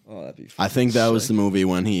 Oh, that'd be I think that was the movie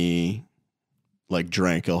when he like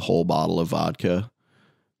drank a whole bottle of vodka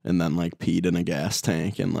and then like peed in a gas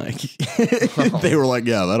tank and like they were like,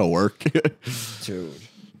 yeah, that'll work. Dude.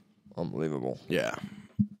 Unbelievable. Yeah.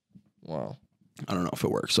 Wow. I don't know if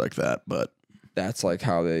it works like that, but that's like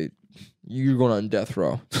how you're going on death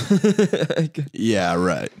row. Yeah,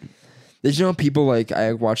 right. Did you know people like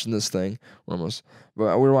I watching this thing? I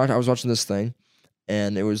was watching this thing,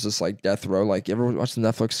 and it was just like death row. Like, you ever watch the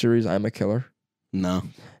Netflix series I'm a Killer? No.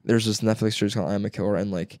 There's this Netflix series called I'm a Killer,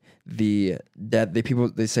 and like they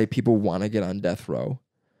say people want to get on death row.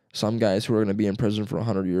 Some guys who are going to be in prison for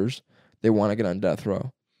 100 years, they want to get on death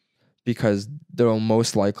row because they'll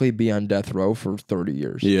most likely be on death row for 30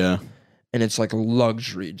 years. Yeah. And it's like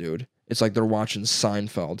luxury, dude. It's like they're watching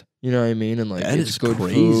Seinfeld. You know what I mean? And like, it's good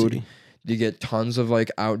crazy. food. You get tons of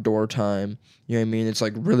like outdoor time. You know what I mean? It's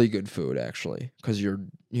like really good food actually, because you're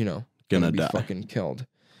gonna be die. fucking killed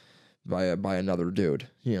by another dude.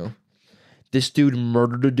 This dude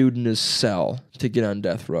murdered a dude in his cell to get on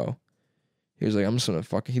death row. He was like, I'm just gonna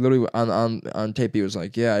fucking. He literally on tape. He was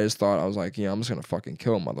like, yeah, I was like, I'm just gonna fucking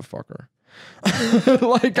kill a motherfucker.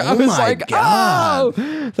 Like, I was like, God.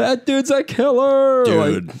 oh, that dude's a killer,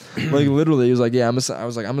 dude. Like literally, he was like, yeah, I'm just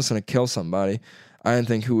gonna kill somebody. I didn't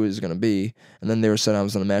think who it was gonna be, and then they were saying I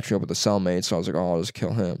was gonna match me up with a cellmate, so I was like, oh, I'll just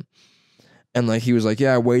kill him. And like he was like,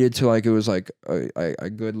 yeah, I waited till like it was like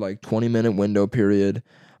a good like 20-minute window period.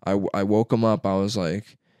 I woke him up. I was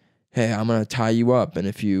like, hey, I'm gonna tie you up, and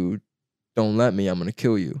if you don't let me, I'm gonna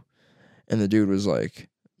kill you. And the dude was like,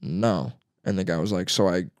 no. And the guy was like, so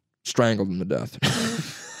I strangled him to death.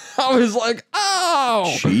 I was like,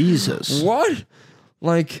 oh. Jesus. What?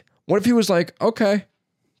 Like, what if he was like, okay,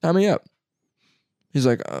 tie me up? He's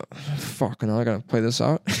like, fuck, now I gotta play this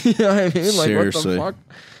out. You know what I mean? Like, Seriously. what the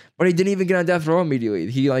fuck? But he didn't even get on death row immediately.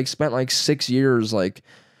 He like spent like 6 years like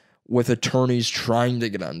with attorneys trying to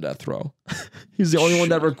get on death row. He's the only one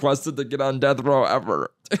that requested to get on death row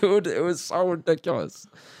ever. Dude, it was so ridiculous.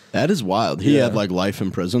 That is wild. He had like life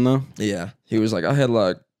in prison though. Yeah. He was like, I had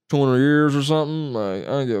like 200 years or something. Like, I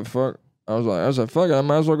don't give a fuck. I said, fuck it, I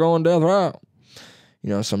might as well go on death row.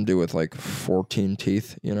 You know, some dude with like 14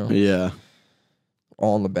 teeth, you know? Yeah.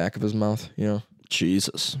 All in the back of his mouth, you know?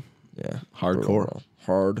 Jesus. Yeah. Hardcore.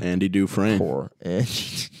 Hard. Andy Dufresne. Core.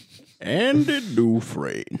 Andy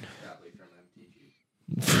Dufresne. Probably from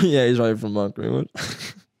MTV. Yeah, he's right from Mount Greenwood.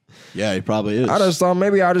 Yeah, he probably is. I just thought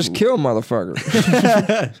maybe I just kill motherfucker.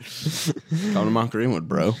 Come to Mount Greenwood,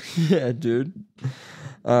 bro. Yeah, dude.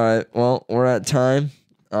 All right, well, we're at time.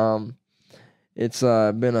 It's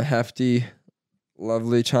been a hefty,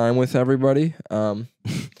 lovely time with everybody.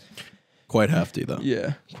 Quite hefty though.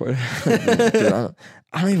 Yeah, quite. Dude,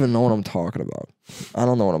 I don't even know what I'm talking about. I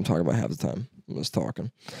don't know what I'm talking about half the time. I'm just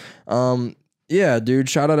talking. Yeah, dude.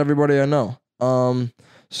 Shout out everybody I know.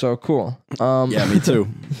 So cool. Yeah, me too.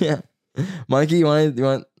 Yeah, Mikey, you want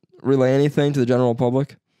to relay anything to the general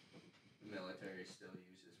public? The military still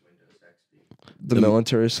uses Windows XP. The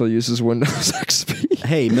military still uses Windows XP.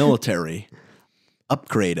 Hey, military,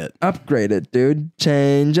 upgrade it. Upgrade it, dude.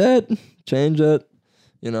 Change it.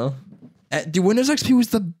 You know, dude. Windows XP was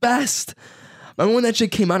the best. Remember when that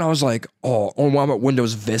shit came out? I was like, oh, what about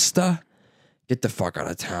Windows Vista? Get the fuck out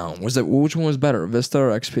of town. Which one was better, Vista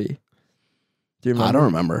or XP? Do you remember? I don't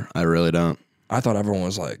remember. I really don't. I thought everyone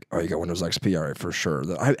was like, oh, you got Windows XP, all right, for sure.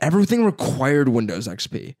 Everything required Windows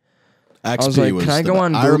XP. XP was like, can I go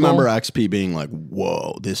on I Google? remember XP being like,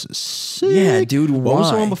 whoa, this is sick. Yeah, dude, What was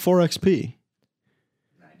the why? one before XP?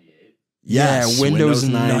 98. Yes, yeah, Windows Windows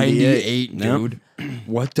 98, 98, dude.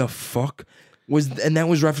 What the fuck? And that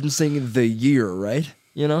was referencing the year, right?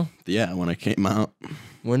 You know? Yeah, when it came out.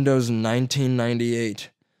 Windows 1998.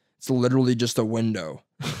 It's literally just a window.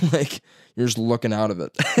 Like, you're just looking out of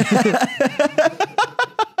it.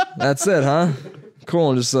 That's it, huh?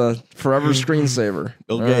 Cool, just a forever screensaver.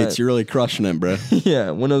 Bill All Gates, right. you're really crushing it, bro.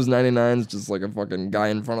 Yeah, Windows 99 is just like a fucking guy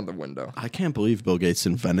in front of the window. I can't believe Bill Gates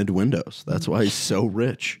invented Windows. That's why he's so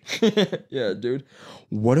rich. Yeah, dude.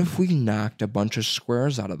 What if we knocked a bunch of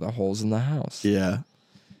squares out of the holes in the house? Yeah.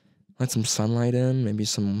 Let some sunlight in, maybe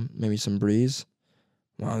some breeze.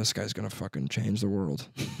 Wow, this guy's gonna fucking change the world.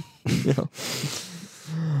 You know?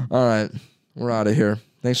 All right, we're out of here.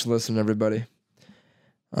 Thanks for listening, everybody.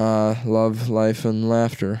 Love, life, and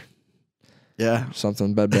laughter. Yeah.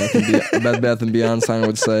 Something Bed Bath and Beyond sign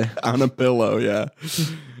would say. On a pillow, yeah.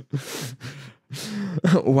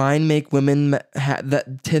 Wine make women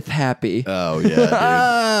that tith happy. Oh, yeah,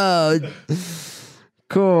 dude. Oh,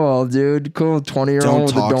 cool, dude. Cool, 20-year-old Don't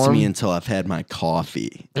with the talk to dorm. me until I've had my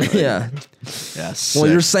coffee. Yeah. Yeah, Well,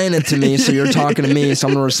 you're sick. saying it to me, so you're talking to me, so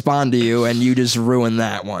I'm gonna respond to you, and you just ruined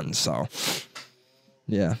that one. So,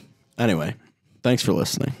 yeah. Anyway, thanks for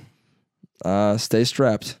listening. Stay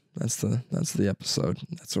strapped. That's the episode.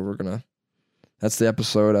 That's what we're gonna. That's the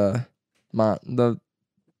episode.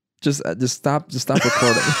 Just stop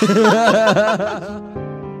recording.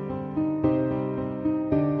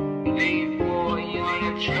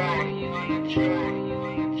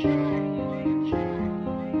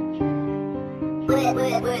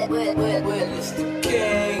 Witness the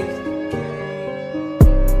king.